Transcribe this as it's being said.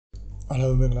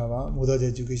Hello, Minglava, Muda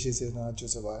Education is not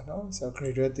just about no. So,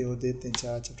 created the audit in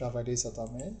charge of Travadi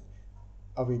Satame.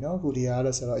 Avino,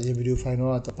 Gudia, so you will find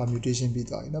out the permutation bit.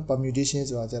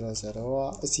 Permutations are jealous at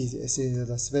all. A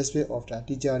specific of the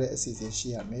teacher assistant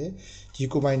she had made. The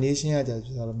combination at the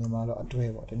Mimalo at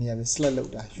Trevor, and you have a slut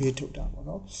look that you took down.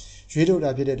 You took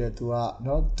that bit to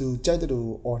not to try to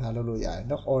do or hallelujah,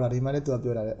 not or a reminded to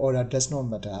appear or that does not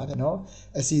matter. No,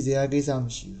 a season against some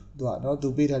shoe. Do not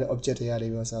to beat at the object area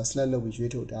was a slut look which you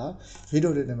took that. You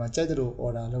told them a child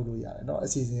or hallelujah, not a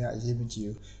season at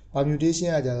you. Permutation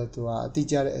ကကြတော့သူကတိ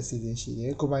ကျတဲ့အစီအစဉ်ရှိတ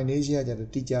ယ် combination ကကြတော့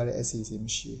တိကျတဲ့အစီအစဉ်မ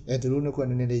ရှိဘူးသူတို့နှစ်ခုက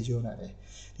နည်းနည်းလေးယုံနိုင်တယ်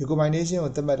ဒီ combination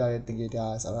ကိုသတ်မှတ်ထားတဲ့ data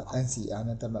ဆိုတော့ NCR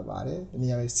နဲ့သတ်မှတ်ပါတယ်ဒီနေ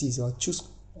ရာမှာ C ဆို choose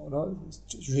ပေါ့နော်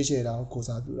ရွေးချယ်တာကိုကိုး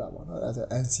စားပြုတာပေါ့နော်အဲဒါဆို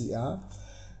NCR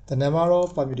the number of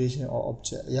permutation or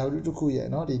object အရာတစ်ခုရဲ့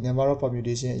เนาะဒီ number of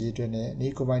permutation အရေးအတွက်နဲ့ဒီ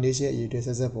combination အရေးအတွက်ဆ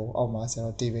က်ဆက်ပုံအောက်မှာဆရာ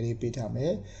တို့ table လေးပေးထားမ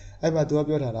ယ်အဲ့မှာသူက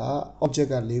ပြောထားတာ object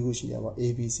က၄ခုရှိတယ်ပေါ့ A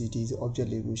B C D ဆို object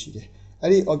 ၄ခုရှိတယ်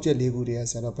အဲ့ဒီ object ၄ခုတည်းက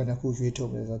ဆရာတော့ဘယ်နှခုရွေးထုတ်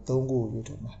မလဲဆိုတော့၃ခုကိုရွေး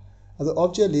ထုတ်မှာအဲ့တော့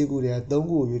object ၄ခုတည်းက၃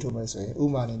ခုကိုရွေးထုတ်မယ်ဆိုရင်ဥ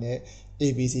ပမာအနေနဲ့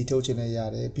ABC ထုတ်ချင်လည်းရ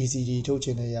တယ် BCD ထုတ်ချ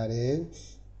င်လည်းရတယ်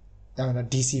ဒါမှမဟုတ်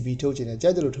DCB ထုတ်ချင်လည်း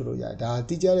ကြိုက်တယ်လို့ထုတ်လို့ရတယ်ဒါ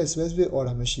တိကျတဲ့ specific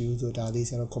order မရှိဘူးဆိုဒါလေးဆ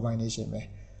ရာတော့ combination ပဲ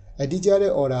အဲ့တိကျ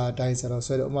တဲ့ order အတိုင်းဆရာတော့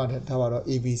ဆွဲတော့ဥပမာထားပါတော့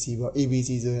ABC ပေါ့ ABC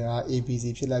ဆိုရင် ABC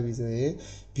ဖြစ်လိုက်ပြီဆိုရင်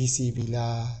BCB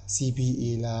လား CBA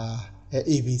လား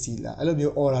ABC လားအဲ့လို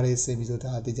မျိုး order တွေဆင်ပြီးဆို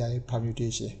ဒါတိကျတဲ့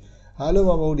permutationအားလုံး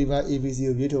မဟုတ်ဒီမှာ ABC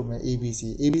ကိုရွေးထုတ်မယ်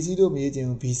ABC တို့မရေးချင်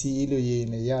ဘူး BCE လို့ရေးရင်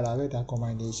လည်းရတာပဲဒါ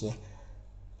combination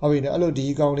ဟုတ်ပြီနော်အဲ့လိုဒီ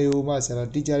ကောင်လေးကိုမှဆရာတော့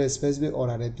တိကျတဲ့ specific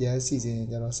order နဲ့ပြန်စီစဉ်ရင်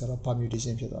ကျတော့ဆရာတော့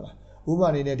permutation ဖြစ်သွားတာဥပမာ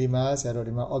အနေနဲ့ဒီမှာဆရာတော့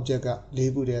ဒီမှာ object က၄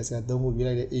ခုတည်းဆရာ၃ခုရွေး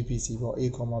လိုက်တဲ့ ABC ပေါ့ A,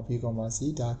 B, C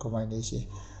ဒါ combination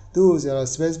သူ့ကိုဆရာတော့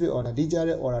specific order တိကျ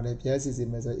တဲ့ order နဲ့ပြန်စီစဉ်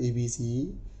မယ်ဆို ABC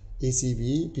ACB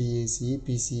BAC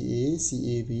BCA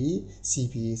CAB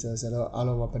CBA ဆိုတော့အား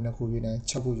လုံးကဘယ်နှခုရွေးနိုင်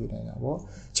6ခုရွေးနိုင်တာပေါ့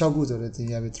6ခုဆိုတော့ဒီ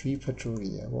ရပြီ3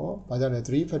 factorial ပေါ့ဘာကြောင့်လဲ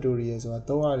3 factorial ဆိုတာ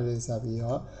300စပြီး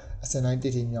တော့အစတိုင်းတိ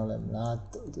တိမြောက်လိုက်မလား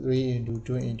3 into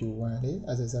 2 into 1လေ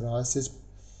အဲဆိုတော့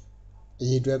6အ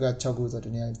ရေးအတွက်က6ခုဆို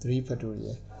တော့ဒီနေ့3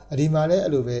 factorial အဒီမှာလည်း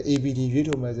အဲ့လိုပဲ ABD ရွေး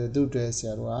ထုတ်မယ်ဆိုသူ့အတွက်ဆ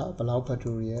ရာတို့ကဘယ်လောက်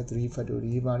factorial 3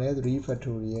 factorial ဒီမှာလည်း3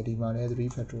 factorial ဒီမှာလည်း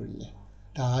3 factorial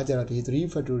ဒါကကြတော့ဒီ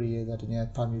3 factorial ဆိုတာဒီနေ့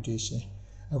permutation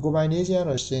combination က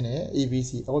တော့ရှင်းတယ်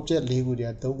ABC object ၄ခုတည်း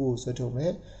က3ခုကိုဆွဲထုတ်မ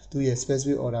ယ်သူရဲ့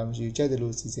specific order မရှိဘူးကြိုက်တယ်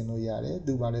လို့စီစဉ်လို့ရတယ်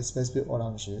သူမှလည်း specific order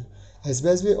မရှိဘူး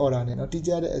specific order နဲ့တော့တိ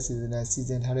ကျတဲ့အစီအစဉ်နဲ့စီ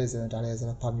စဉ်ထားတဲ့ဆိုရင်ဒါလည်းဆို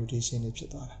တော့ permutation တွေဖြစ်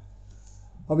သွားတာ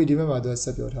ဟုတ်ပြီဒီဘက်မှာသူဆ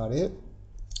က်ပြောထားတယ်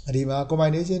ဒီမှာ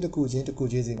combination တစ်ခုချင်း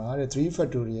စီမှာ3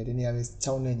 factorial ဒီနေရာမှာ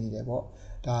6နဲ့ညီတယ်ပေါ့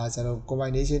ဒါဆိုတော့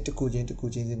combination တစ်ခုချင်း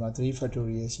စီမှာ3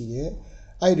 factorial ရှိတယ်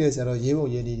အဲ့ဒီဆိုတော့ရေးပုံ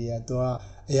ရေးနည်းတွေကသူက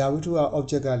အရာဝတ္ထုက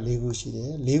object က၄ခုရှိတ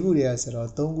ယ်၄ခုတည်းကဆိုတော့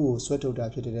၃ခုကိုဆွဲထုတ်တာ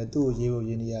ဖြစ်တဲ့သူ့ကိုရေးပုံ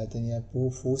ရေးနည်းကတနည်း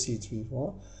 4C3 ပေါ့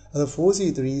အဲ့တော့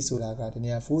 4C3 ဆိုတာကတန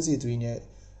ည်း 4C3 နဲ့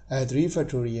3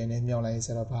 factorial နဲ့မြောက်လိုက်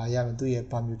ဆိုတော့ဘာရမလဲသူ့ရဲ့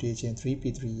permutation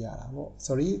 3p3 ရတာပေါ့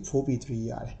sorry 4p3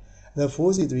 ရတယ်အဲ့တော့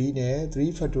 4c3 နဲ့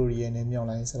3 factorial နဲ့မြောက်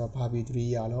လိုက်ဆိုတော့ဘာ p3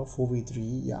 ရတော့ 4p3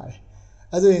 ရတယ်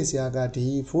အဲ့ဆိုရင်ဆရာကဒီ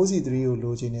 4c3 ကို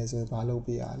လိုချင်နေဆိုရင်ဘာလုပ်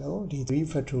ပေးရလဲဒီ3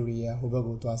 factorial ဟိုဘက်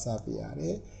ကိုသွားစပေးရတ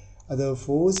ယ်အဲ့တော့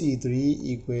 4c3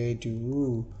 equal to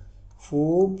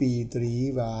 4p3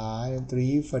 by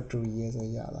 3 factorial ဆို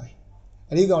ရလာ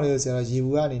အဲ့ဒီကောင်လေးကိုဆရာကရေ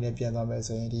ဘူးအနေနဲ့ပြန်သွားမယ်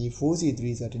ဆိုရင်ဒီ 4c3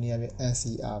 ဆိုတော့ဒီနေ့က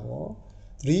NCR ပေါ့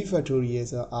3 factorial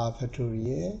ဆိုတော့ R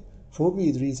factorial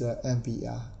 4p3 ဆိုတော့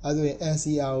MPR အဲ့ဆိုရင်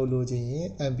NCR ကိုလိုချင်ရင်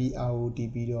MPR ကို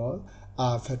တီးပြီးတော့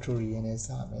R factorial နဲ့စ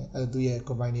မယ်အဲ့သူရဲ့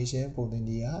combination ပုံသင်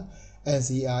ကြီးက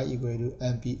NCR equal to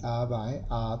MPR by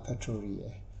R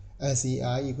factorial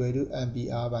NCR equal to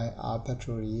MPR by R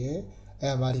factorial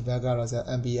အဲ့မှာဒီဘက်ကတော့ဆရာ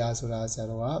MPR ဆိုတာဆရာ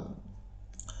တို့က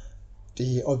ဒီ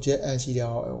object n ရှိတဲ့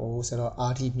ဟိုဆရာတော့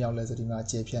R ထိမြောက်လဲဆိုဒီမှာ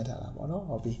ကျေဖြန့်ထားတာပေါ့နော်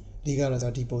ဟုတ်ပြီဒီကတော့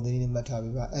ဆိုဒီပုံသင်ကြီးနဲ့မှတ်ထား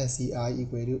ပြီးပါ NCR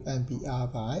equal to MPR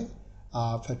by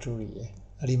R factorial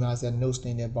အဲ့ဒီမှာဆရာ notes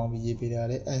နဲ့ပေါင်းပြီးရေးပေးထား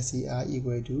တယ် NCR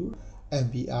equal to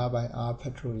MPR by R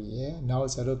factorial နောက်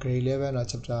ဆရာတို့ grade 11တော့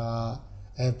chapter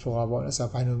ပေါ်ပေါ့နော်ဆရာ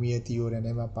binomial theorem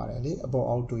နဲ့မှာပါတယ်လေအပေါ်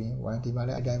အောက်တူရင်1ဒီမှာလ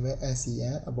ည်းအတိုင်းပဲ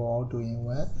NCN အပေါ်အောက်တူရင်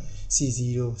1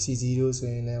 C0 ဆို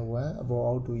ရင်လည်း1အပေါ်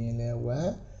အောက်တူရင်လည်း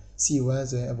1 C1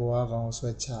 ဆိုရင်အပေါ်အောက်ကောင်ဆွဲ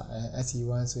ချ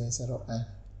SC1 ဆိုရင်ဆရာတော့ n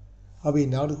ဟုတ်ပြီ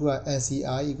နောက်တစ်ခုက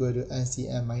NCR equal to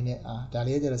NCN minus R ဒါ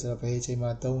လေးကျတော့ဆိုတော့ဘယ်အချိန်မှာ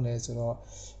သုံးလဲဆိုတော့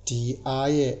ဒီ R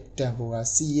ရဲ့တန်ဖိုးက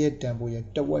C ရဲ့တန်ဖိုးရဲ့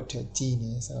တဝက်ထက်ကြီး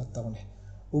နေဆိုတော့သုံးတယ်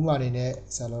ဥပမာအနေနဲ့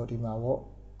ဆရာတို့ဒီမှာပေါ့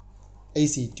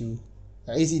AC2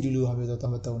 လို့ဟာမျိုးဆို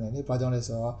တော့မသုံးနဲ့လေဘာကြောင့်လဲ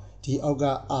ဆိုတော့ဒီအောက်က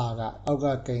R ကအောက်က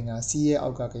ကိန်းက C ရဲ့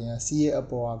အောက်ကကိန်းက C ရဲ့အ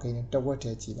ပေါ်ကကိန်းနဲ့တဝက်ထ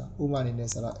က်ကြီးပါဥပမာအနေနဲ့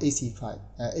ဆိုတော့ AC5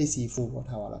 AC4 ပေါ်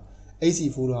ထားပါလား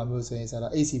AC4 လို့ဟာမျိုးဆိုရင်ဆရာ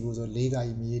တော့ AC4 ဆို4က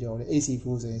ကြီးမရေးတော့လေAC4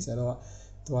 ဆိုရင်ဆရာတော့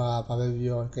သူ ဘာပဲ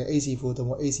ပြောကဲ AC4 တော့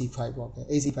မ AC5 ပေါ့ကဲ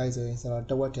AC5 ဆိုရင်ဆိုတော့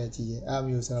တဝက်တည်းကြီးရဲ့အဲ့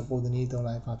မျိုးဆိုတော့ပုံသဏ္ဍာန်သုံး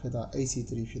လိုက်ဘာဖြစ်သွား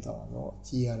AC3 ဖြစ်သွားမှာပေါ့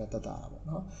ကြီးရတော့တတ်တာပေါ့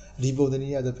နော်ဒီပုံသဏ္ဍာ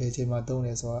န်ကတော့ဖယ်ချိန်မှာသုံးတ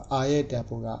ယ်ဆိုတော့ R ရဲ့တန်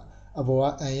ဖိုးကအပေါ်က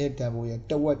N ရဲ့တန်ဖိုးရဲ့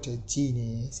တဝက်တည်းကြီးနေ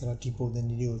ဆိုတော့ဒီပုံသဏ္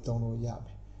ဍာန်တွေကိုသုံးလို့ရမ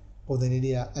ယ်ပုံသဏ္ဍာန်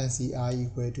တွေက NCR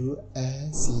equal to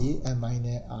NCN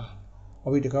minus R ဟော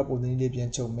ပြီးတခါပုံသဏ္ဍာန်တွေပြန်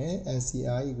ချုပ်မယ်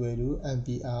NCR equal to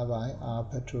NPR by R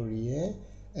factorial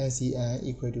NCN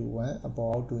equal to 1အ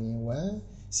ပေါ်အောက်တူရင်1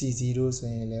 C0 ဆို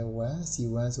ရင်လည်း1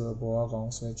 C1 ဆိုတော့ဘောကော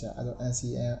င်ဆွဲချအဲ့တော့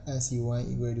NC1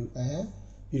 equal to N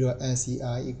ပြီးတော့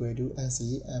NCR equal to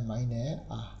NCN minus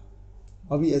R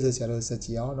ဟောပြီးအဲ့ဆိုဆရာတို့စက်ကြ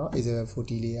ည့်အောင်เนาะ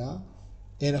A740 လေးက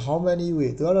in how many way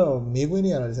သူကတော့မေးခွန်း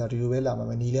တွေကတော့ဒီလိုပဲလာမှာ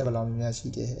မနီးလဲဘယ်လောက်များရှိ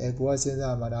တယ်အဲကိုကစဉ်း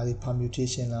စားမှာဒါဒီ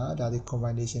permutation လားဒါဒီ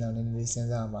combination လားနည်းနည်းစဉ်း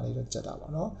စားမှာလေးတော့ကြက်တာပါ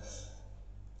เนาะ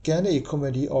can a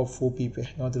committee of 4 people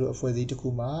เนาะသူတို့အဖွဲ့အစည်းတစ်ခု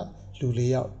မှာလူ၄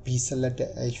ယောက် be selected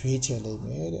ရွေးချယ်လိုက်မ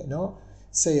ယ်တဲ့เนาะ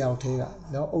10ယောက်ထဲက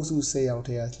เนาะအုပ်စု10ယောက်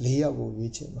ထဲက4ယောက်ကို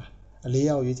ရွေးချယ်မှာ4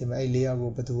ယောက်ရွေးချယ်မှာအဲ့4ယောက်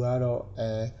ကိုဘယ်သူကတော့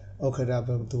ဥက္ကဋ္ဌဘ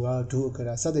ယ်သူကဒုဥက္ကဋ္ဌ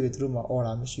စသဖြင့်သူတို့မှာ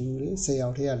order မရှိဘူးလေ10ယော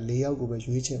က်ထဲက4ယောက်ကိုပဲ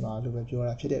ရွေးချယ်မှာလို့ပဲပြော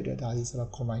တာဖြစ်တဲ့အတွက်ဒါဒီဆို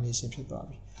တော့ combination ဖြစ်သွား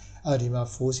ပြီအဲ့ဒီမှာ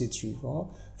 4C3 ပေါ့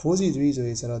 4C3 ဆိုရ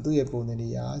င်ဆိုတော့သူ့ရဲ့ပုံသဏ္ဍာ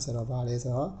န်ရာဆိုတော့ဗာလဲ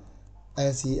ဆိုတော့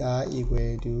NCR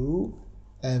equal to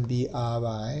NBR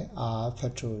by R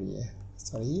factorial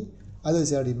sorry အဲ့ဒါ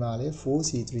ဆိုတော့ဒီမှာလေ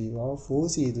 4C3 ပေါ့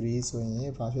 4C3 ဆိုရင်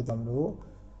ဘာဖြစ်သွားမလို့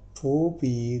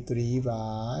 4B3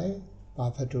 by R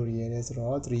factorial လဲဆို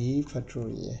တော့3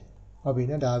 factorial ဟုတ်ပြီ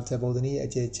နော်ဒါပုံသဏ္ဍာန်ရဲ့အ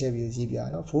ကျယ်ချဲ့ပြီးရေးပြ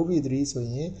နော် 4B3 ဆို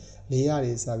ရင်400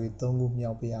တွေစပြီး3ခု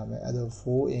မြောက်ပေးရမယ်အဲ့ဒါ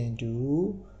4 into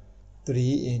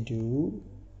 3 into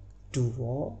 2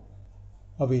ပေါ့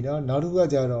ဟုတ်ပြီနော်နောက်တစ်ခုက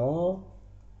ကြတော့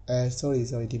sorry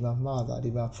ဒီမှာမှားသွား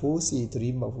ဒီမှာ 4C3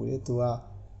 မဟုတ်ဘူးလေသူက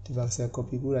ဒီမှာဆက်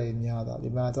copy ကူးတာကြီးများသွားဒီ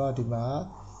မှာတော့ဒီမှာ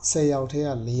10ယောက်ထဲက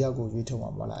4ယောက်ကိုရွေးထုတ်မှာ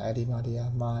မဟုတ်လားအဲဒီမှာတ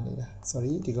ရားမှားနေတာ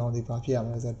sorry ဒီကောင်ဒီဘာဖြစ်ရမ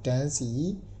လဲဆိုတော့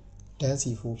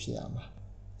 10C4 ဖြစ်ရမှာ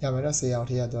ရမယ်နော်10ယောက်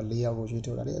ထဲကတော့4ယောက်ကိုရွေး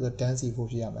ထုတ်တာလေအဲ့ဒါ 10C4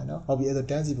 ဖြစ်ရမယ်နော်ဟုတ်ပြီအဲ့ဒါ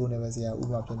 10C4 နဲ့ပဲဆရာဥ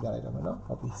ပမာပြန်ပြလိုက်တော့မယ်နော်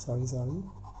ဟုတ်ပြီ sorry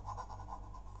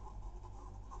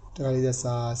တခါလေး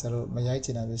စားဆရာတို့မရိုက်ချ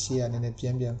င်တာပဲရှေ့ကနည်းနည်းပြ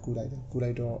န်ကူလိုက်တယ်ကူ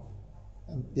လိုက်တော့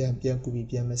ပြန်ကူပြီး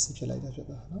ပြန် message ဖြစ်လိုက်တာဖြစ်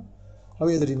သွားနော်ဟုတ်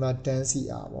ပြီဒီမှာ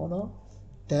 10CR ပေါ့နော်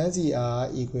 10CR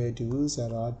equal to ဆို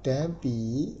တော့ 10P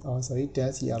sorry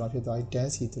 10CR တော့ဖြစ်သွားပြီ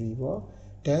 10C3 ပေါ့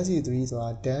 10C3 ဆိုတာ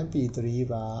 10P3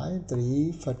 by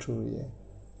 3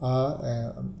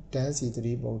 factorial10C3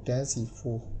 ပုံ 10C4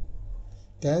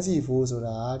 10C4 ဆို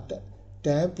တာ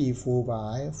 10P4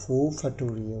 by 4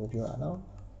 factorial ကိုပြောတာနော်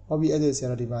ဟုတ်ပြီအဲ့ဒါဆရာ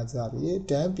တို့ဒီမှာကြားပြီ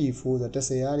 10P4 ဆိုတော့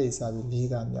10ရာတွေစပြီး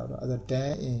4ကမြောက်တော့အဲ့ဒါ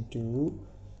10 into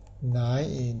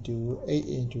 9 into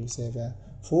 8 into 7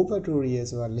 4 factorial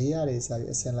ဆိုတာ4ရာတွေစပြီး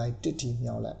အစင်လိုက်1တီ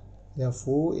မြောက်လိုက်ဒါ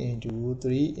4 into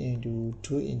 3 into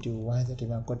 2 into 1ဆိုဒီ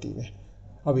မှာကွက်တီပဲ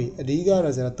ဟုတ်ပြီအဓိက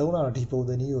တော့ဆိုတော့သုံးတာတော့ဒီပုံ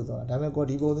သဏ္ဍာန်ကိုသုံးတာဒါပေမဲ့ကို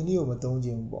ဒီပုံသဏ္ဍာန်ကိုမသုံးချ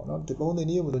င်ဘူးပေါ့နော်ဒီပုံသဏ္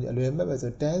ဍာန်ကိုမသုံးချင်အလွယ်မှတ်ပဲ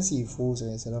ဆို 10C4 ဆို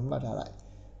ရင်ဆိုတော့မှတ်ထားလိုက်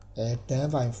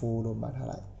10/4လို့မှတ်ထား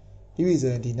လိုက်ပြီးပြီ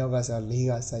ဆိုရင်ဒီနောက်ကဆို4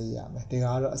ကဆက်ရမယ်ဒီက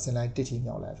တော့အစင်လိုက်1တီ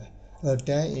မြောက်လိုက်ပဲအဲ့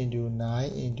တော့10 into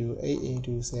 9 into 8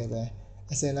 into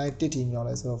 7အစင်လိုက်1တီမြောက်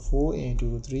လိုက်ဆိုတော့4 into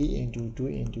 3 into 2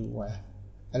 into 1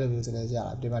အဲ့လိုမျိုးဆိုလဲရတာ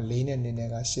ဒီမှာ4နဲ့2နဲ့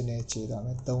က8နဲ့ခြေသွားမ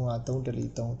ယ်3က3တလီ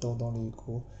3 3 3လီ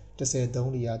ကို13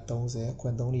လီက30ခွ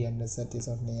င်3လီက21ဆို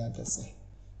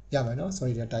210ရမယ်နော်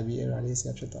sorry ဒါ type error လေးဆ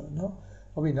ရာဖြစ်သွားတယ်နော်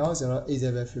ဟုတ်ပြီနောက်ဆိုတော့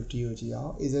A750 ကိုကြည့်အော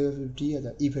င် A750 က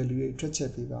evaluate ထွက်ချ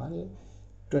က်ပေးပါတဲ့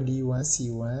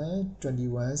 21C1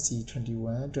 21C21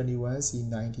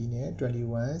 21C90 နဲ့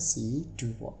 21C2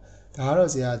 ပေါ့ဒါက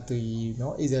တော့ဆရာဒီเนา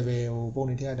ะ A7 ဟိုပုံ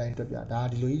နေထက်အတိုင်းတွက်ပြဒါ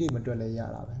ဒီလိုကြီးတွေမတွက်လဲရ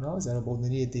တာပဲเนาะဆရာတို့ပုံသ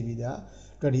ဏ္ဍာန်တွေသိပြီးသား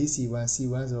 20C1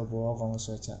 C1 ဆိုတော့ဘောကောင်း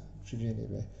ဆွဲချက်ဖြစ်ဖြစ်နေ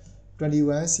ပဲ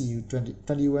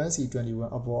 21C21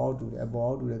 အပေါ်အောက်တူတယ်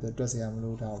ဆိုတွက်ဆရာမ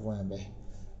လို့ဒါ1ပဲ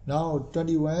နောက်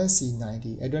 21C90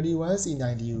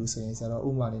 21C90 ကိုဆိုရင်ဆရာတော့ဥ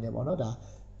ပမာအနေနဲ့ပေါ့နော်ဒါ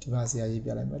ဒီမှာဆရာရေးပြ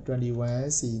လိုက်မယ်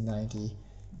 21C90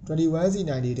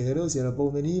 21C90 တကယ်လို့ဆရာတော့ပုံ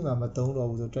သဏ္ဍာန်မှာမသုံးတော့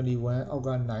ဘူးဆို21အောက်က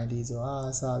90ဆို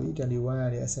စပြီး21ရ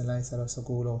တယ်အစင်လိုက်ဆရာတော့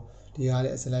19လုံးဒီကားလ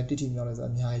ည်းအစင်လိုက်တိတိမြောက်လဲဆို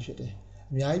အများကြီးဖြစ်တယ်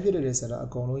အများကြီးဖြစ်တယ်ဆိုတော့အ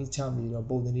ကုန်လုံးချပြီးတော့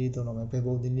ပုံသဏ္ဍာန်သုံးတော့မယ်ဘယ်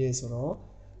ပုံသဏ္ဍာန်ဆိုတော့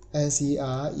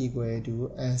NCR equal to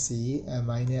NCN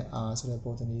minus R ဆိုတဲ့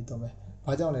ပုံသဏ္ဍာန်သုံးမယ်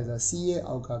ဘာကြောင့်လဲဆိုတော့ C ရဲ့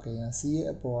အောက်ကကရင် C ရဲ့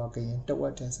အပေါ်ကရင်တဝ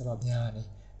က်တန်းဆိုတော့များ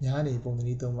နေပုံသဏ္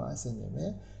ဍာန်သုံးမှာအဆင်ပြေမ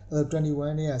ယ်အဲ့တော့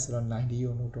21နဲ့ဆိုတော့90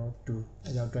ကိုလို့တော့2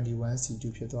အဲကြောင့် 21C2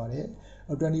 ဖြစ်သွားတယ်။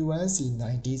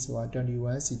 21C90 ဆိုတာ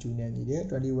 21C2 နဲ့ညီတယ်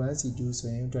 21C2 ဆို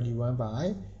ရင်21/2ပေါ့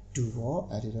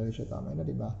အဲဒီလိုဖြစ်သွားမယ်နော်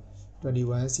ဒီမှာ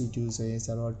 21C2 ဆိုရင်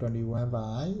ဆိုတော့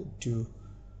21/2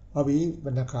ဟုတ်ပြီ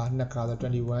နှစ်ခါဆို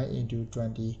21 into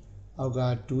 20အောက်က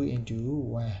2 into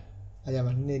 1အဲဒါ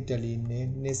မှ2တက်လီနဲ့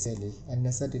20လီ21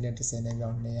နဲ့10နဲ့ကြော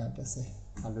င်း230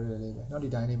 လွယ်လွယ်လေးပဲเนาะဒီ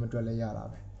တိုင်းလေးမတွက်လဲရတာ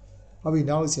ပဲဟုတ်ပြီ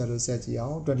နောက်ဆရာတို့ဆက်ကြည့်အော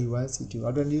င် 21C2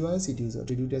 21C2 ဆိုအ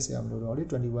တူတူတက်ဆရာမလို့တော့လေ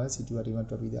 21C2 ကဒီမှာ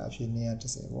တွက်ပြီးသားအဖြစ်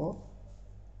930ပေါ့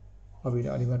ဟုတ်ပြီเน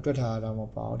าะဒီမှာတွက်ထားတာမ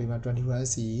ပေါ့ဒီမှာ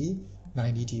 21C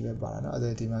 90T ပဲပါတာเนาะအဲ့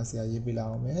ဒါဒီမှာဆရာရေးပြလိုက်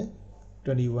အောင်မယ်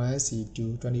 21C2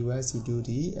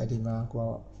 ဒီဒီမှာကို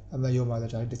အမရောမှာဆို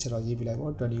ဒါတစ်ချက်တော့ရေးပြလိုက်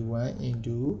ပေါ့21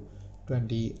 into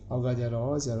 20အောက်ကကျ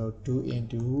တော့2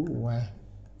 into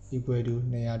 1 equal to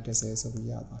 230ဆိုပြီး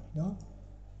ရပါတယ်เนาะ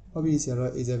ဟုတ်ပြီဆရာ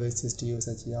တို့ A760 ကိုဆ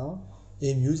က်ကြည့်အောင် A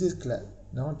music club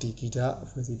เนาะဒီ guitar အ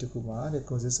ဖွဲ့အစည်းတစ်ခုမှာ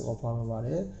consist of ပါမှာပါတ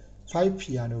ယ်5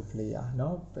 piano player เนา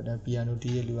ะ piano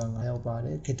တီးရဲ့လူက9ယောက်ပါတ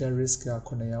ယ် guitarist က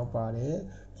9ယောက်ပါတယ်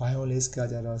violist က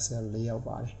ကျတော့4ယောက်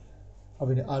ပါတယ်ဟုတ်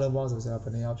ပြီအားလုံးပေါင်းဆိုဘ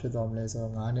ယ်နှယောက်ဖြစ်သွားမလဲဆို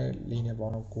တော့9နဲ့4နဲ့ပေါ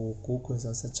င်းတော့9ခွင့်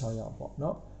ဆို16ယောက်ပေါ့เน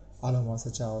าะအားလုံးပေါင်း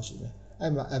16ယောက်ရှိတယ်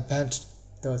အဲ့မှာ a band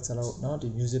တော့ကျွန်တော်เนาะဒီ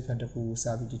music band တစ်ခု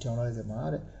စာပြီးတည်ထောင်လိုက်စမှာ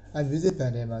တဲ့အဲ့ music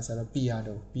band ထဲမှာ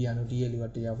piano တီးရဲ့လူက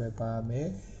1ယောက်ပဲပါမယ်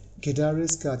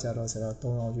guitarist ကကျတော့3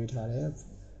ယောက်ရွေးထားတယ်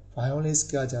violist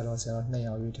ကကျတော့2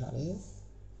ယောက်ရွေးထားတယ်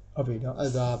ဟုတ်ပြီเนาะ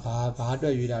အဲ့ဒါဘာအတွ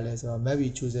က်ရွေးတာလဲဆိုတော့ maybe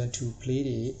chosen to play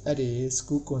တွေat a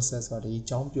school concert ဆိုတော့ဒီ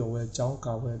ကျောင်းပျော်ပွဲကျောင်း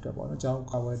ကာဝဲအတွက်ပေါ့เนาะကျောင်း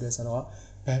ကာဝဲအတွက်ဆိုတော့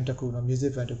band တစ်ခုเนาะ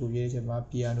music band တစ်ခုရွေးချင်မှာ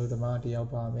piano သမား1ယောက်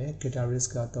ပါမယ် guitarist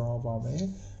က3ယောက်ပါမယ်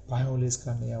violist က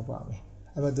2ယောက်ပါမယ်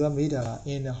အဲ့တော့သူကမေးတာက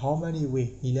in how many way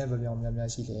နီလန်းဘယ်လောက်များ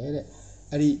ရှိလဲတဲ့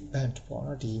အဲ့ဒီ band ပေါ့เน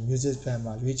าะဒီ music band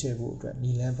မှာရွေးချယ်ဖို့အတွက်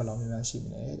နီလန်းဘယ်လောက်များရှိမ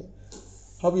လဲတဲ့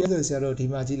ဟုတ်ပြီအဲ့ဆိုဆရာတို့ဒီ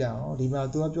မှာကြည့်လိုက်အောင်ဒီမှာ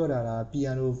သူကပြောတာက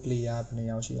piano player ဘယ်နှ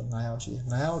ယောက်ရှိတော့9ယောက်ရှိတယ်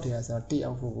9ယောက်တည်းက1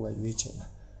ယောက်ဖို့ကိုပဲရွေးချယ်တာ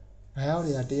9ယောက်တ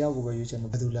ည်းက1ယောက်ကိုပဲရွေးချယ်မှာ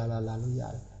ဘယ်သူလာလို့ရ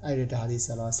တယ်အဲ့ဒါဒီ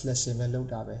ဆိုတော့ selection ပဲလုပ်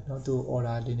တာပဲเนาะသူ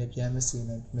order လေးနဲ့ပြန်မ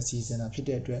စီစင်တာဖြစ်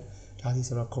တဲ့အတွက်ဒါဒီ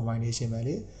ဆိုတော့ combination ပဲ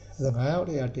လေအဲ့တော့9ယောက်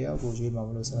တည်းက1ယောက်ကိုရွေးမှာမ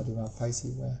လို့ဆိုတော့ဒီမှာ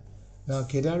 5C1 နော်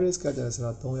guitarist ကကျတော့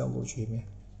3ယောက်ကိုရွေးမယ်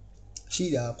ရှိ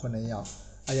တာ9ယောက်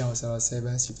အဲကြောင့်ဆိုတော့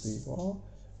 7C3 ပေါ့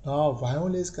နောက်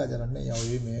violist ကကျတော့2ယောက်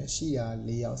ရွေးမယ်ရှိတာ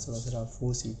4ယောက်ဆိုတော့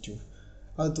 4C2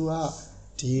 အဲသူက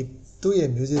ဒီသူ့ရဲ့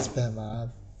music band မှာ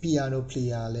piano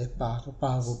player လည်းပါ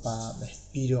မယ်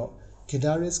ပြီးတော့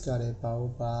guitarist ကလည်းပါ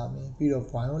မယ်ပြီးတော့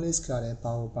violist ကလည်း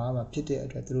ပါမှာဖြစ်တဲ့အ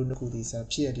တွက်သူတို့နှစ်ခုဒီ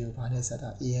ဖြစ်ရတဲ့ကိုဘာနဲ့ဆက်တာ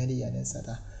AND နဲ့ဆက်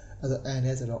တာအဲဆို N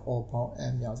နဲ့ဆိုတော့ all bound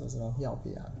M မြောက်ဆိုတော့မြောက်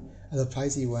ပေးရမယ်အဲဆို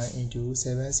 5C1 into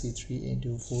 7C3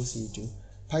 into 4C2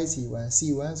 5C1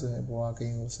 C1 ဆိုရင်ဘောကဂိ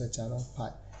မ်းကိုဆွဲကြတော့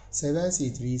5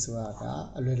 7C3 ဆိုတာက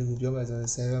အလွယ်တကူပြောမယ်ဆိုရင်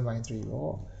7/3ပေါ့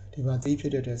ဒီမှာ3ဖြ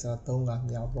စ်တဲ့အတွက်ဆိုတော့3က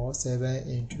မြောက်ပေါ့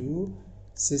7 into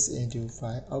 6 into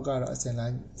 5အောက်ကတော့အစင်လို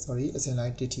င်း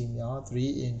 1t မြောက်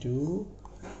3 into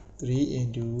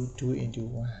 2 into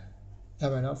 1ဒါ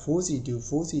မှမဟုတ်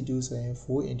 4C2 ဆိုရင်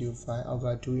4 into 5အောက်က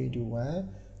2 into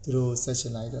 1သူတို့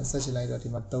section လိုက်တော့ဒီ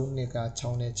မှာ3နှစ်က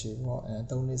6နဲ့ခြေပေါ့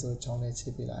3နှစ်ဆို6နဲ့ခြေ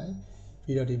ပြလိုက်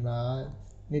ပြီးတော့ဒီမှာ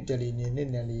နှစ်တလီနှစ်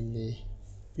နယ်လီ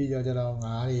4ပြီးတော့ကျတော့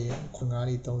9တွေ9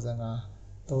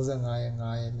တွေ35ရဲ့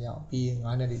9ရဲ့မြောက်ပြီး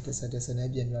9နဲ့လီ10နဲ့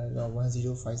ပြန်ပြန်တော့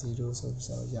1050ဆိုပြီး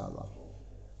တော့ရပါပြီ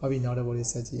။ဟုတ်ပြီနောက်တစ်ပုဒ်လေး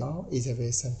ဆက်ကြည့်အောင်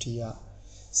A770 က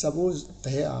suppose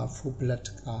there are 4 blood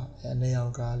ကအနည်းအော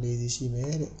င်ကား4စီးရှိမ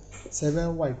ယ်တဲ့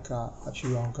7 white ကအဖြူ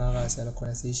အောင်ကားက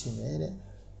9စီးရှိမယ်တဲ့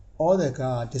all the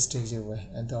car are distinguishable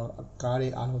and the ကားတွေ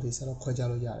အားလုံးဒီခွဲခြား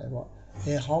လို့ရတယ်ပေါ့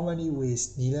and how many ways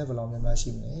နီးလဲဘယ်လောက်များရှိ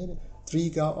မလဲတဲ့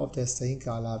 3 car of the same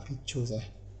color be chosen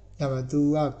ဒါပေမဲ့သူ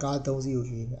ကကား3စီးကို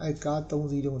ရွေးမယ်အဲ့ကား3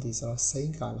စီးလုံးဒီ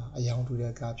same color အရောင်တူ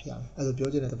တဲ့ကားဖြစ်ရမယ်အဲ့လိုပြော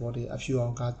ချင်တဲ့သဘောတည်းအဖြူအော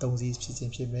င်ကား3စီးဖြစ်ခြ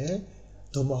င်းဖြစ်မယ်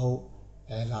သို့မဟုတ်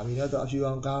လာပြီးတော့အဖြူ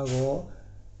အောင်ကားကို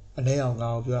အနည်းအောင်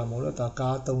ကားကိုပြောရမလို့တော့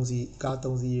ကား3စီး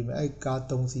ရွေးမယ်အဲ့ကား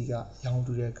3စီးကရောင်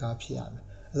တူတဲ့ကားဖြစ်ရမယ်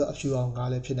အဲ့တော့အဖြူအောင်ကား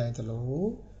လည်းဖြစ်နိုင်တယ်လို့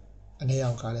အနည်း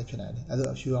အောင်ကားလည်းဖြစ်နိုင်တယ်အဲ့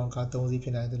တော့အဖြူအောင်ကား3စီးဖြ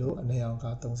စ်နိုင်တယ်လို့အနည်းအောင်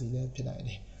ကား3စီးလည်းဖြစ်နိုင်တ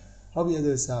ယ်ဟုတ်ပြီအဲ့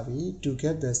ဒါစပြီ to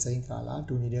get the same color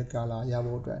တူညီတဲ့ color ရ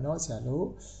ဖို့အတွက်เนาะဆရာတို့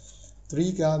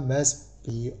3 car must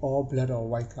be all black or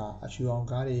white ကအဖြူအောင်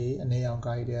ကားတွေအနည်းအောင်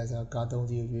ကားတွေဆိုတော့ကား3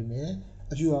စီးကိုရွေးမယ်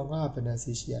အဖြူအောင်ကားကဘယ်နှ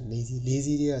စီးရှိရ4စီး4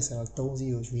စီးတွေကဆိုတော့3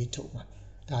စီးကိုရွေးထုတ်မှာ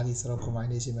ဒါဒီဆိုတော့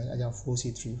combination ပဲအဲကြောင့်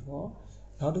 4C3 ပေါ့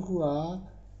နောက်တစ်ခုက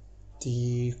ဒီ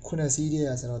9စီးတွေ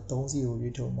ကဆိုတော့3စီးကို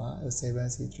ရွေးထုတ်မှာ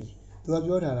 7C3 သူက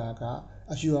ပြောထားတာက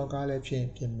အဖြူအောင်ကားလည်းဖြ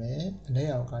စ်မယ်အန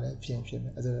ည်းအောင်ကားလည်းဖြစ်မ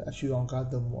ယ်အဲဆိုအဖြူအောင်ကား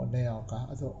သုံးဖို့အနည်းအောင်ကား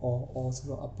အဲဆို all ဆို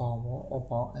တော့အပေါင်းပေါ့ all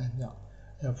ပေါင်း n မြောက်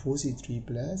အဲ 4C3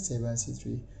 plus 7C3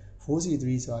 4C3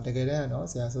 ဆိုတာတကယ်တမ်းကတော့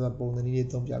ဆရာဆိုတော့ပုံစံနည်းလေး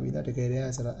သုံးပြပြီးတော့တကယ်တ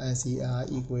မ်းဆိုတော့ NCR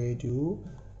equal to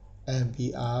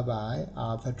NPR by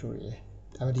R factorial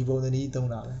ဒါပေမဲ့ဒီပုံစံနည်းသုံး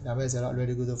တာပဲဒါပေမဲ့ဆရာတော့အလွယ်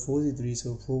တကူဆို 4C3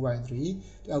 ဆို4/3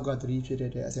တအောက်က3ဖြစ်တဲ့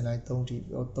အစဉ်လိုက်3ထိ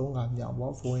3ကမြောက်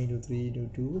ပေါ့4 into 3 into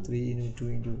 2 3 into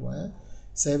 2 into 1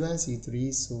 7C3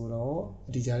 ဆိုတော့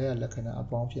ဒီကြားထဲကလက္ခဏာအ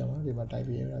ပေါင်းဖြစ်မှာဒီမှာ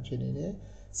type ရတာဖြစ်နေတယ်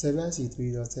 7C3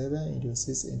 so 7 into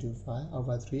 6 into 5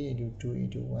 over 3 into 2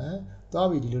 into 1 သွား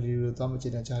ပြီဒီလိုသွားမချ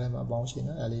င်တဲ့ကြားထဲမှာအပေါင်းရှင်း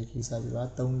နော်အဲ့လေးခီးစားပြပါ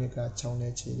3နှစ်က6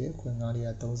နဲ့ခြေတယ်ခွင်9လေးက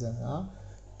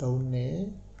35 3နဲ့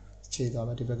ခြေသွားမ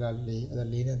ယ်ဒီဘက်က4အဲ့ဒါ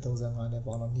4နဲ့35နဲ့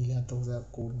ပေါင်းတော့နီလန်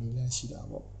39နီလန်ရှိတာ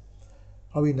ပေါ့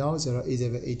ဟုတ်ပြီနောက်ဆိုတော့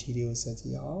A780 လေးကိုဆက်ကြ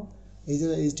ည့်အောင်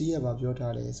A780 ကဘာပြော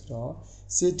ထားလဲဆိုတော့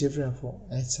six different form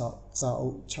စာအု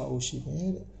ပ်6အုပ်ရှိမယ်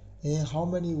တဲ့ and how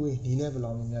many way နီလန်ဘယ်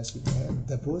လောက်များရှိလဲ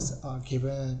the books are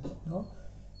given နော်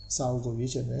စာအုပ်ကို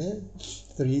ရွေးချယ်မယ်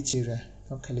3 children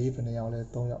နော်ကလေးဘယ်နှယောက်လဲ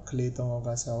3ယောက်ကလေး3ယောက်က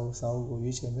စာအုပ်ကို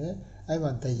ရွေးချယ်မယ်အဲ့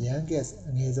မှာ the youngest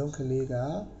အငယ်ဆုံးကလေးက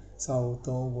စာအုပ်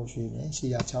3အုပ်ကိုရွေးမယ်ရှိ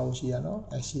တာ6အုပ်ရှိရနော်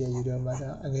အဲ့ရှိတဲ့ယူတယ်မှာ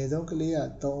အငယ်ဆုံးကလေးက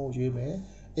3အုပ်ရွေးမယ်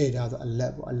အဲ့ဒါဆိုအလ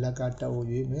က်ပေါ့အလက်က1အုပ်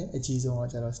ရွေးမယ်အကြီးဆုံးက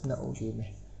ကျတော့2အုပ်ရွေးမ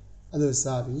ယ်အဲ့လိုစ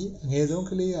ပြီးအငယ်ဆုံး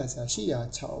ကလေးကရှိတာ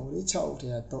6အုပ်လေ6အုပ်တ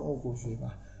ည်းက3အုပ်ကိုရွေး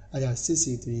ပါအဲ့ဒါ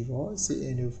 6C3 ပေါ့6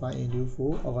 into 5 into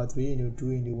 4 over 3 into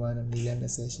 2 into 1နဲ့နီလန်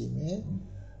20ရှိမယ်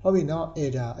ဟုတ်ပြီနော်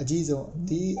အဲ့ဒါအကြီးဆုံး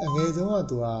ဒီအငယ်ဆုံးက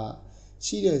သူက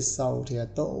ရှိတဲ့စာအုပ်ထဲက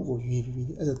3အုပ်ကိုရွေးပြီးပြီ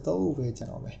အဲ့ဒါ3အုပ်ပဲကျန်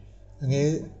တော့မယ်အငယ်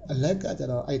အလက်ကကျ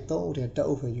တော့အဲ့3အုပ်ထဲ1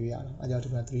အုပ်ပဲရွေးရအောင်အဲ့ကြောင့်ဒီ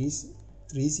မှာ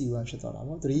3C1 ဖြစ်သွားတာ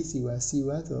ပေါ့ 3C1 C1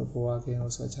 ဆိုတော့ဘောကင်း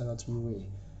လို့ဆိုချတော့3 way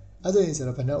အဲ့ဒါရင်ဆို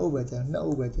တော့ဘယ်နှအုပ်ပဲကျန်2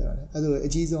အုပ်ပဲကျန်တယ်အဲ့ဒါအ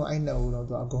ကြီးဆုံးအဲ့2အုပ်တော့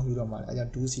သူအကုန်ယူတော့မှာလေအဲ့ကြော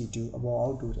င့် 2C2 အပေါ်အော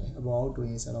က်တူတယ်အပေါ်အောက်တူ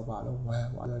ရင်ဆိုတော့ဘာလို့1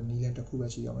ပေါ့အဲ့တော့နီလန်တစ်ခုပဲ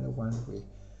ရှိရမယ်1 way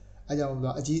အဲ့ကြောင့်သူ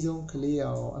အကြီးဆုံးကလေး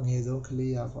ရောအငယ်ဆုံးက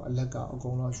လေးရောပေါ့အလက်ကအကု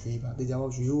န်လုံးရွေးပါတေချာ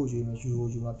ပေါ့ရွေးဖို့ရွေးမယ်ယူဖို့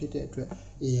ယူမှာဖြစ်တဲ့အတွက်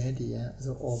ANDN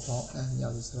ဆို all bound n မြော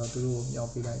က်ဆိုတော့သူတို့မြောက်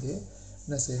ပေးလိုက်တယ်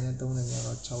20နဲ့3နဲ့မြောက်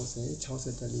တော့60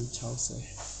 60တက်လေး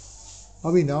60ဟု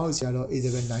တ်ပြီနောက်ဆရာတော့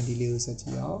A790 လေးကိုဆက်ကြ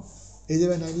ည့်အောင်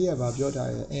A790 ကဘာပြောထား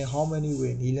လဲ and how many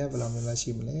way နီလန်ဘယ်လောက်များ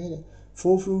ရှိမလဲတဲ့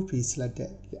4 fruit be selected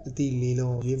အတီ၄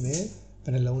လုံးရွေးမယ်ဘ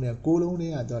ယ်နှလုံးလဲ6လုံး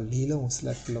နဲ့ကတော့4လုံး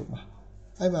select လုပ်ပါ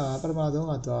အဲ့မှာပထမဆုံး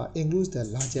ကတော့ include the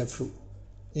larger fruit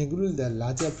include the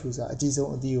larger fruit ဆိုတာအကြီး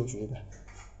ဆုံးအသီးကိုရွေးပါ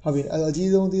ဟုတ်ပြီအဲ့တော့အကြီး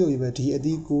ဆုံးအသီးကိုရွေးပဲဒီအ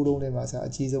သီး6လုံးထဲမှာဆို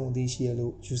အကြီးဆုံးအသီးရှိရ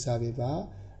လို့ယူဆပေးပါ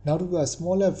နောက်တစ်ခုက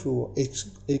smaller fruit ကို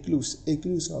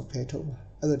exclude of ဖယ်ထုတ်ပါ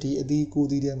အဲ့တော့ဒီအသီး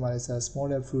6သီးထဲမှာလည်းဆို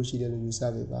smaller fruit ရှိတယ်လို့ယူဆ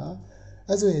ပေးပါ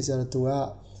အဲ့ဆိုရင်ဆိုတော့သူက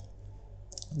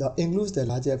the includes the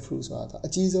larger fruit ဆိုတာအ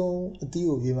ကြီးဆုံးအသီး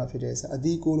ကိုရွေးမှဖြစ်တဲ့ဆိုအ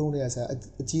သီး6လုံးထဲကဆို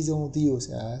အကြီးဆုံးအသီးကို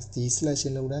ဆိုဒီ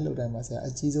selection လုပ်တိုင်းမှာဆို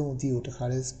အကြီးဆုံးအသီးကိုတစ်ခါ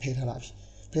လေးဖယ်ထားလိုက်ပြီ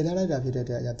ဖယ်ထားလိုက်တာဖြစ်တဲ့အ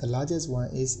တွက် the largest one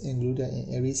is included in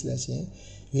every selection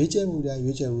ရွေးချယ်မှုတိုင်း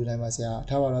မှာဆရာ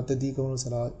ထားပါတော့တတိကုန်းလို့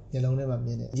ဆိုတော့မျက်လုံးထဲမှာမြ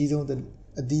င်တယ်အကြီးဆုံး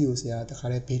အသီးကိုဆရာတစ်ခါ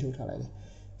လေးဘေးထုတ်ထားလိုက်တယ်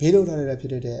ဘေးထုတ်ထားတဲ့ဖြ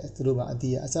စ်တဲ့သူတို့ကအ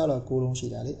သီးကအစတော့6လုံးရှိ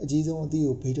တာလေအကြီးဆုံးအသီး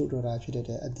ကိုဘေးထုတ်တော့တာဖြစ်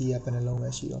တဲ့အသီးကဘယ်နှလုံးပဲ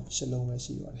ရှိတော့10လုံးပဲ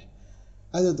ရှိတော့တယ်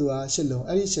အဲ့ဒါသူက10လုံး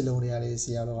အဲ့ဒီ10လုံးတွေကလေးဆ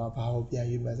ရာတို့ကဘာကိုပြန်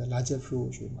ရွေးမှဆို larger fruit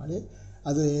ကိုရွေးမှာလေ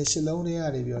အဲ့ဒါရင်10လုံးတွေက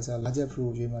နေပြီးတော့ဆို larger fruit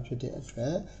ကိုရွေးမှာဖြစ်တဲ့အတွ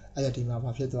က်အဲ့ဒါဒီမှာ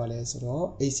ဘာဖြစ်သွားလဲဆိုတော့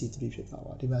AC3 ဖြစ်သွား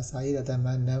ပါဒီမှာစာရေးတဲ့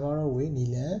number of way နီ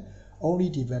လန် only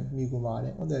depend မိကိုပါတ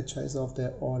ယ် on the choice of the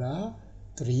order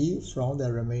 3 from the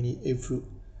remaining 8 fruit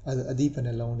အဲ့ဒါအသီးဘယ်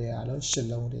နှလုံးတွေအားလုံး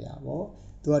10လုံးတွေအားပေါ့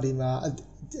သူကဒီမှာ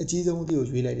အကြီးဆုံးအသီးကို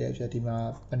ရွေးလိုက်တဲ့အဖြစ်ဒီမှာ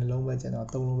ဘယ်နှလုံးပဲကျန်တော့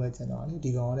3လုံးပဲကျန်တော့လေ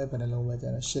ဒီကောင်ကလည်းဘယ်နှလုံးပဲကျ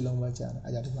န်တော့10လုံးပဲကျန်တယ်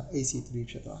အဲ့ဒါဒီမှာ AC3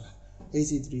 ဖြစ်သွားတာ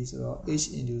AC3 ဆိုတော့ H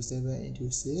into 7 into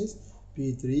 6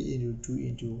 P3 into 2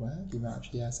 into 1ဒီမှာအဖြ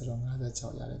စ်ရဆိုတော့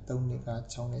56ရတယ်3နှစ်က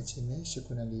6နဲ့ချင်းနဲ့8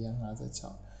ခုနဲ့4ရ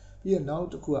56ပြီးတော့နောက်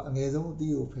တစ်ခုကအငယ်ဆုံးအ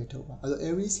သီးကိုဖယ်ထုတ်ပါအဲ့တော့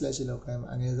every selection လောက်ခိုင်းမှာ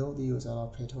အငယ်ဆုံးအသီးကိုဆို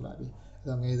တော့ဖယ်ထုတ်လိုက်ပြီအဲ့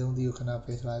တော့ငယ်ဆုံးအသီးကိုခဏဖ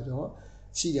ယ်ထုတ်လိုက်တော့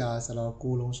ရှိတာဆိုတော့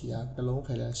6လုံးရှိတာတစ်လုံးဖ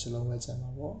ယ်လိုက်10လုံးပဲကျန်မှာ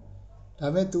ပေါ့ဒါ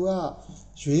ပေမဲ့ तू က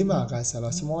ရွေးမှာကဆို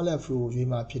တော့ smaller fruit ကိုရွေး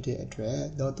မှာဖြစ်တဲ့အတွက်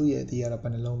တော့သူ့ရဲ့အသီးကတော့ဘ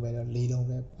ယ်နှလုံးပဲတော့4လုံး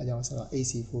ပဲအဲကြောင့်ဆိုတော့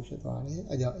AC4 ဖြစ်သွားတယ်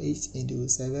အဲကြောင့် 8 into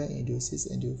 7 into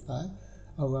 6 into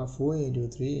 5အောက်က4 into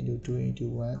 3 into 2 into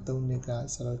 1 3နှစ်က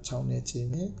ဆိုတော့6နဲ့ချင်း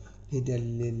နဲ့4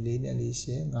နဲ့4ရှ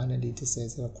င်း5နဲ့4 10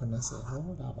ဆိုတော့80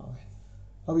ဟောဒါပါပဲ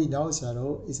ဟုတ်ပြီနောက်ဆရာ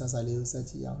တို့ exercise လေးကိုဆက်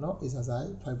ကြည့်အောင်เนาะ exercise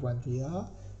 5.3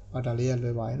 ကဒါလေးရလွ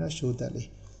ယ်ပါရဲ့เนาะ show that လေး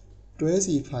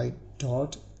 12c5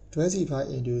 dot 12c5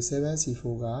 into 7c4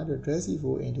 က 12c4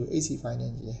 into 8c5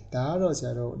 နဲ့ညီတယ်ဒါကတော့ဆ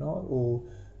ရာတို့เนาะဟို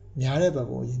များတဲ့ဘက်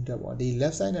ကိုအရင်တွက်ပေါ့ဒီ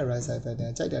left side နဲ့ right side ဘက်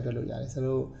နဲ့ကြိုက်တာတွက်လို့ရတယ်ဆို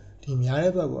တော့ဒီများ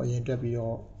တဲ့ဘက်ကိုအရင်တွက်ပြီး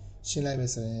တော့ရှင်းလိုက်မ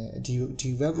ယ်ဆိုရင်ဒီ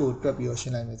ဘက်ကိုတွက်ပြီးတော့ရှ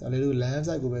င်းလိုက်မယ်ဆိုတော့လေလို့ left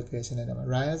side ကိုပဲကဲရှင်းလိုက်တော့မှာ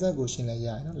right side ကိုရှင်းလိုက်ရ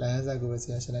ရင်เนาะ left side ကိုပဲဆ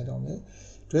ရာရှင်းလိုက်တော့မယ်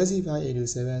 12c5 into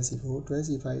 7c4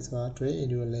 12c5 ဆိုတာ12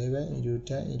 into 11 into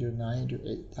 10 into 9 into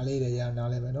 8ဒါလေးတွေရနား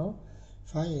လဲမယ်เนาะ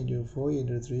5 into 4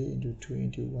 into 3 into 2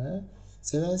 into 1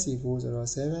 7c4 ဆိုတော့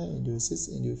7 into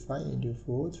 6 into 5 into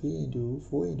 4 3 into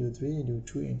 4 into 3 into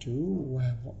 2 into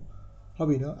 1ပေါ့ဟုတ်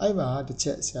ပြီเนาะအဲ့မှာတစ်ချ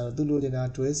က်ဆရာတို့သူ့လိုချင်တာ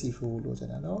 12c4 လိုချင်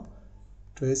တာเนาะ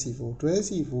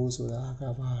 12c4 ဆိုတာက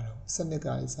ဘာတော့စနစ်က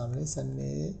လေးစာမယ်စန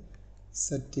စ်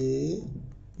7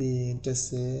ပြီးရင်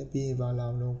10ပြီးရင်ဘာလာ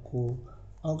မလို့ကို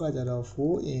အောက်ကကျတော့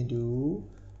4 into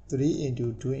 3 into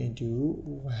 2 into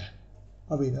 1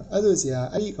 ဟုတ်ပြီနော်အဲ့ဆိုဆရာ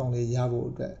အဲ့ဒီကောင်လေးရဖို့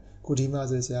အတွက်ကိုဒီမှာ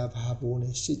ဆိုဆရာဘာပိုးနေ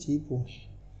ရှစ်ကြီးပိုးနေ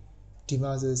ဒီ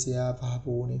မှာဆိုဆရာဘာ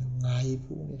ပိုးနေငါးကြီး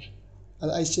ပိုးနေ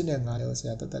အဲ့ရှစ်နဲ့ငါးလေးကိုဆ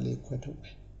ရာတက်တက်လေးခွဲထုတ်မ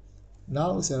ယ်နော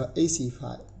က်ဆရာတော့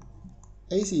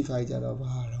AC5 ကြတော့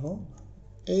ဘာတော့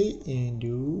8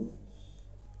 into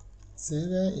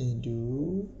 7 into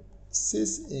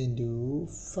 6 into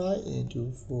 5 into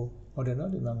 4ဟုတ်တယ်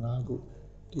နော်ဒီမှာ5ခု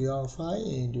ဒီတော့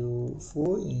5 into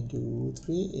 4 into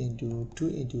 3 into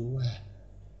 2 into 1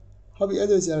ဟုတ်ပြီအဲ့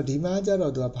ဒါဆိုတော့ဒီမှာကျ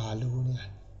တော့သူကဘာလို့လဲ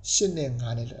8နဲ့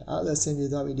9နဲ့အဲ့ဒါဆင်ပြေ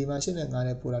သွားပြီဒီမှာ8နဲ့9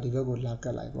နဲ့ပို့တာဒီဘက်ကိုလာက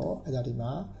တ်လိုက်ပေါ့အဲ့ဒါဒီ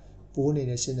မှာပိုးနေ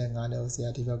တဲ့8နဲ့9နဲ့ကိုဆရာ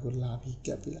ဒီဘက်ကိုလာပြီးက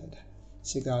တ်ပြလိုက်တာ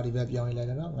8ကဒီဘက်ပြောင်းလိုက်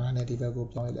တာနော်9နဲ့ဒီဘက်ကို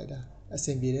ပြောင်းလိုက်တာအဆ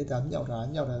င်ပြေတဲ့ဒါမြောက်တာ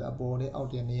အပေါ်နဲ့အောက်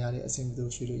တဲ့နေရာတွေအဆင်ပြေ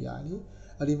လို့ရွှေ့လို့ရတယ်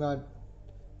အဲ့ဒီမှာ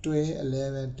တွဲ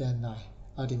11 10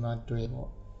 9အဲ့ဒီမှာတွဲပေါ့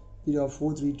ပြီးတော့4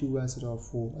 3 2 1ဆိုတော့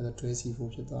4အဲ့ဒါတွဲ C4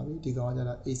 ဖြစ်သွားပြီဒီကောင်ကကျ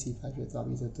တော့ AC5 ဖြစ်သွား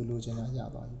ပြီဆိုသူလိုချင်တာရ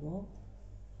သွားပြီပေါ့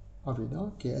ဟုတ်ပြီနော်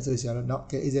ကဲအဲ့ဆိုဆရာတော့နောက်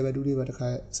ကဲ A7 2လေးပါတစ်ခါ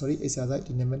sorry exercise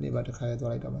ဒီနံပါတ်2ပါတစ်ခါရ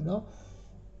သွားလိုက်တော့မယ်နော်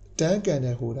တန်းကန်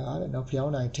တဲ့ဟိုတာတဲ့နော်ဖျော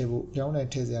င်းနိုင်ထည့်ဖို့ဖျောင်းနိုင်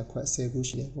ထည့်စရာခွက်10ခု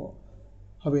ရှိတယ်ပေါ့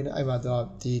ဟုတ်ပြီနော်အဲ့မှာတော့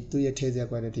ဒီသူ့ရဲ့ထည့်စရာ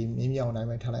ခွက်တွေဒီမင်းမြောင်တိုင်း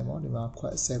ပဲထားလိုက်ပေါ့ဒီမှာခွ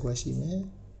က်10ခွက်ရှိမယ်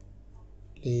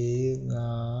4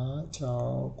 5 6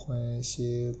 9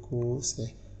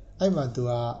 10အဲ့မှာသူ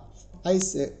ကအဲ့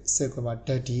10ခွက်မှာ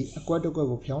ဓာတ်ဒီအကွက်တစ်ကွက်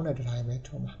ကိုဖျောင်းတဲ့တိုင်းပဲ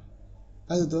ထုံးပါ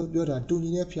အဲ့ဒါတော့ပြောတာတူညီ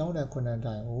တဲ့ဖျောင်းတဲ့ခွက်နဲ့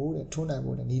တိုင်းဟိုတဲ့ထုံးနိုင်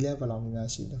ဖို့နီးလဲဘယ်လောက်များ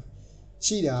ရှိလဲ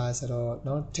ရှိတာဆိုတော့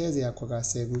နော်ထဲစရာခွက်က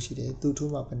10ခုရှိတယ်သူ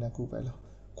ထုံးမှာဘယ်နှခုပဲလို့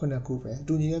9ခုပဲ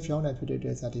တူညီတဲ့ဖျောင်းတဲ့ဖြစ်တဲ့အတွ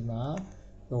က်စာဒီမှာ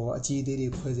ဟိုအကြီးသေးတွေ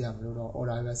ခွဲစရာမလိုတော့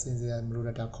order ပဲစဉ်းစားရမလို့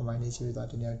ဒါ combination ဖြစ်သွား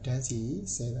ဒီနေ့ density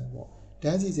 7ပေါ့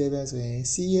density 7ဆိုရင်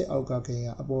C ရဲ့အောက်ကကိန်းက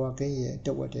အပေါ်ကကိန်းရဲ့တ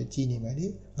က်ဝက်တဲ့ကြီးနေမယ်လေ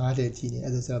9တဲ့ကြီးနေ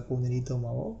အဲ့ဒါဆိုတော့ပုံသဏ္ဍာန်သုံး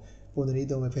ပါပေါ့ပုံသဏ္ဍာန်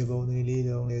သုံးမယ်ဖေပုံသဏ္ဍာန်လေး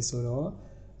လုံးလေးဆိုတော့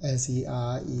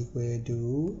NCR equal to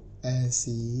NC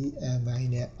M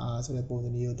minus R ဆိုတဲ့ပုံစံ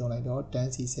မျိုးကိုသုံးလိုက်တော့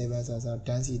density 7ဆိုတော့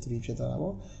density 3ဖြစ်သွားတာ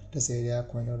ပေါ့10ရဲ့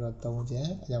ခွင့်တော့3ကျန်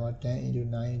အဲဒါမှ10 into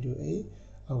 9 into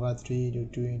 8အောက်က3 into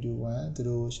 2 into 1သူ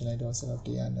တို့ရှင်းလိုက်တော့ဆိုတော့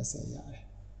120ရတယ်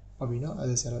ဟုတ်ပြီနော်အဲ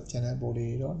ဒါဆိုတော့ channel ပို့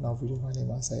လေးတော့နောက်ဗီဒီယိုဖိုင်လေး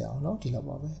မှာဆက်ရအောင်เนาะဒီလောက်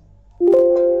ပါပဲ